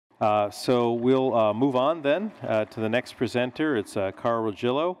So we'll move on then to the next presenter. It's Carl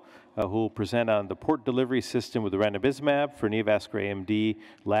Rogillo, who will present on the port delivery system with the ranibizumab for neovascular AMD,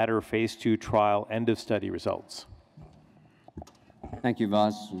 latter phase 2 trial, end of study results. Thank you,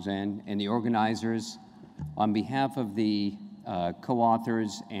 Vas, Suzanne, and the organizers. On behalf of the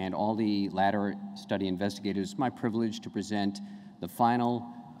co-authors and all the latter study investigators, it's my privilege to present the final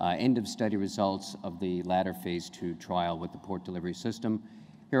end of study results of the latter phase 2 trial with the port delivery system.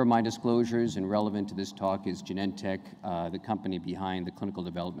 Here are my disclosures, and relevant to this talk is Genentech, the company behind the clinical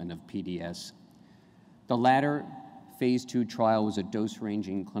development of PDS. The latter phase 2 trial was a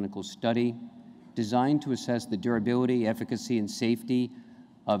dose-ranging clinical study designed to assess the durability, efficacy, and safety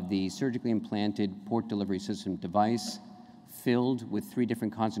of the surgically implanted port delivery system device, filled with 3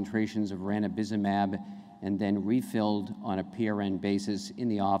 different concentrations of ranibizumab, and then refilled on a PRN basis in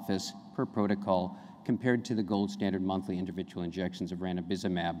the office per protocol, compared to the gold standard monthly intravitreal injections of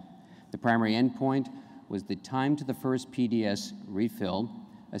ranibizumab. The primary endpoint was the time to the first PDS refill,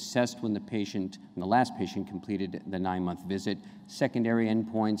 assessed when the last patient completed the 9-month visit. Secondary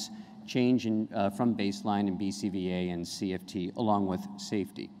endpoints, change from baseline in BCVA and CFT, along with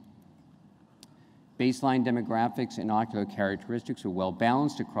safety. Baseline demographics and ocular characteristics were well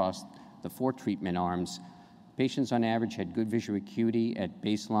balanced across the 4 treatment arms. Patients on average had good visual acuity at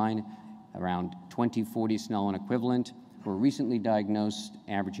baseline, around 20/40 Snellen equivalent, were recently diagnosed,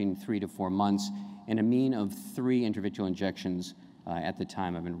 averaging 3 to 4 months, and a mean of 3 intravitreal injections at the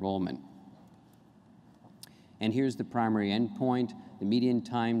time of enrollment. And here's the primary endpoint. The median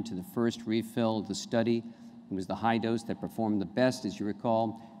time to the first refill of the study. It was the high dose that performed the best, as you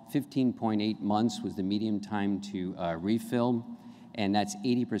recall. 15.8 months was the median time to refill, and that's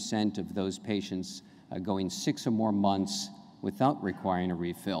 80% of those patients going 6 or more months without requiring a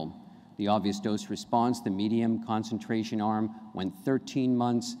refill. The obvious dose response, the medium concentration arm went 13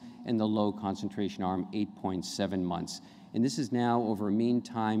 months, and the low concentration arm 8.7 months. And this is now over a mean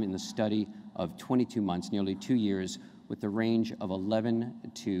time in the study of 22 months, nearly 2 years, with a range of 11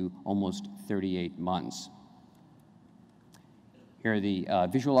 to almost 38 months. Here are the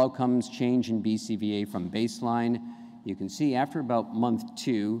visual outcomes change in BCVA from baseline. You can see after about month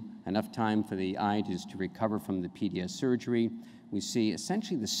 2, enough time for the eye to recover from the PDS surgery, we see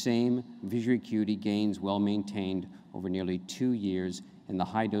essentially the same visual acuity gains well maintained over nearly 2 years in the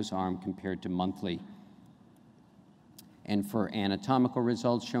high-dose arm compared to monthly. And for anatomical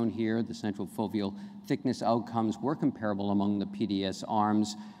results shown here, the central foveal thickness outcomes were comparable among the PDS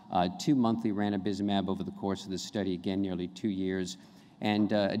arms, 2 monthly ranibizumab over the course of the study, again nearly 2 years,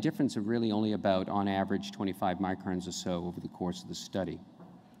 and a difference of really only about, on average, 25 microns or so over the course of the study.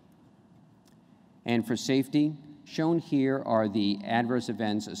 And for safety, shown here are the adverse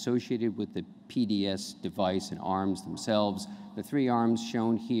events associated with the PDS device and arms themselves. The 3 arms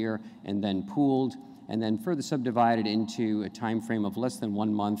shown here and then pooled, and then further subdivided into a time frame of less than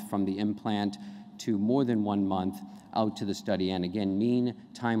 1 month from the implant to more than 1 month out to the study end. Again, mean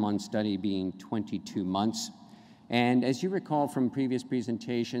time on study being 22 months. And as you recall from previous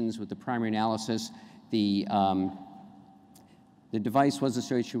presentations with the primary analysis, the device was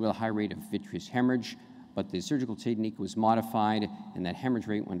associated with a high rate of vitreous hemorrhage, but the surgical technique was modified, and that hemorrhage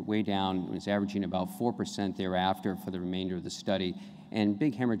rate went way down. It was averaging about 4% thereafter for the remainder of the study, and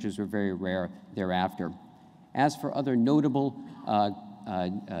big hemorrhages were very rare thereafter. As for other notable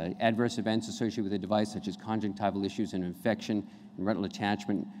adverse events associated with the device, such as conjunctival issues and infection and retinal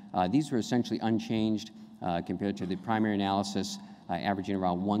detachment, these were essentially unchanged compared to the primary analysis, averaging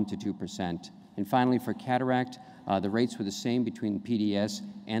around 1 to 2%. And finally, for cataract, the rates were the same between PDS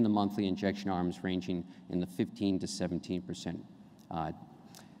and the monthly injection arms, ranging in the 15 to 17%.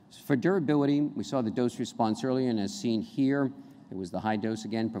 For durability, we saw the dose response earlier, and as seen here, it was the high dose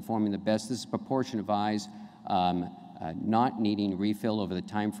again performing the best. This is a proportion of eyes not needing refill over the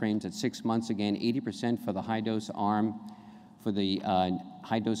time frames at 6 months. Again, 80% for the high dose arm. For the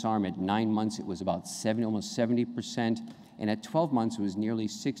high dose arm at 9 months, it was about almost 70%. And at 12 months, it was nearly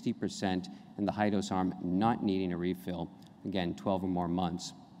 60% in the high-dose arm not needing a refill, again, 12 or more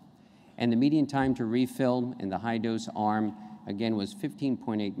months. And the median time to refill in the high-dose arm, again, was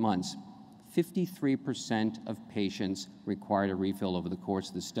 15.8 months. 53% of patients required a refill over the course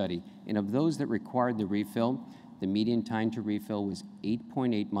of the study. And of those that required the refill, the median time to refill was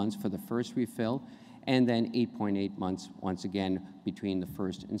 8.8 months for the first refill, and then 8.8 months, once again, between the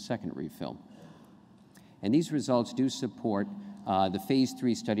first and second refill. And these results do support the phase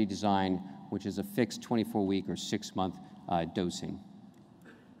 3 study design, which is a fixed 24-week or 6-month dosing.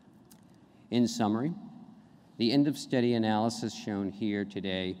 In summary, the end of study analysis shown here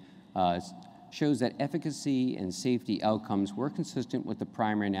today shows that efficacy and safety outcomes were consistent with the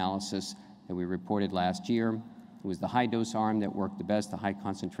primary analysis that we reported last year. It was the high-dose arm that worked the best, the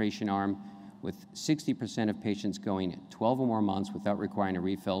high-concentration arm, with 60% of patients going 12 or more months without requiring a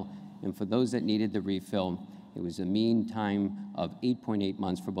refill. And for those that needed the refill, it was a mean time of 8.8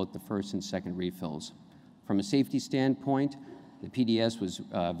 months for both the first and second refills. From a safety standpoint, the PDS was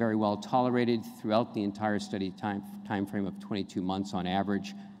very well tolerated throughout the entire study time frame of 22 months on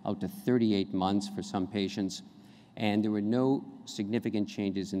average, out to 38 months for some patients, and there were no significant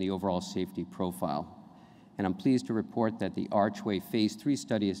changes in the overall safety profile. And I'm pleased to report that the Archway Phase 3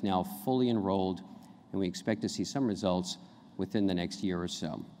 study is now fully enrolled, and we expect to see some results within the next year or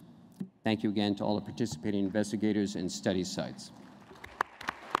so. Thank you again to all the participating investigators and study sites.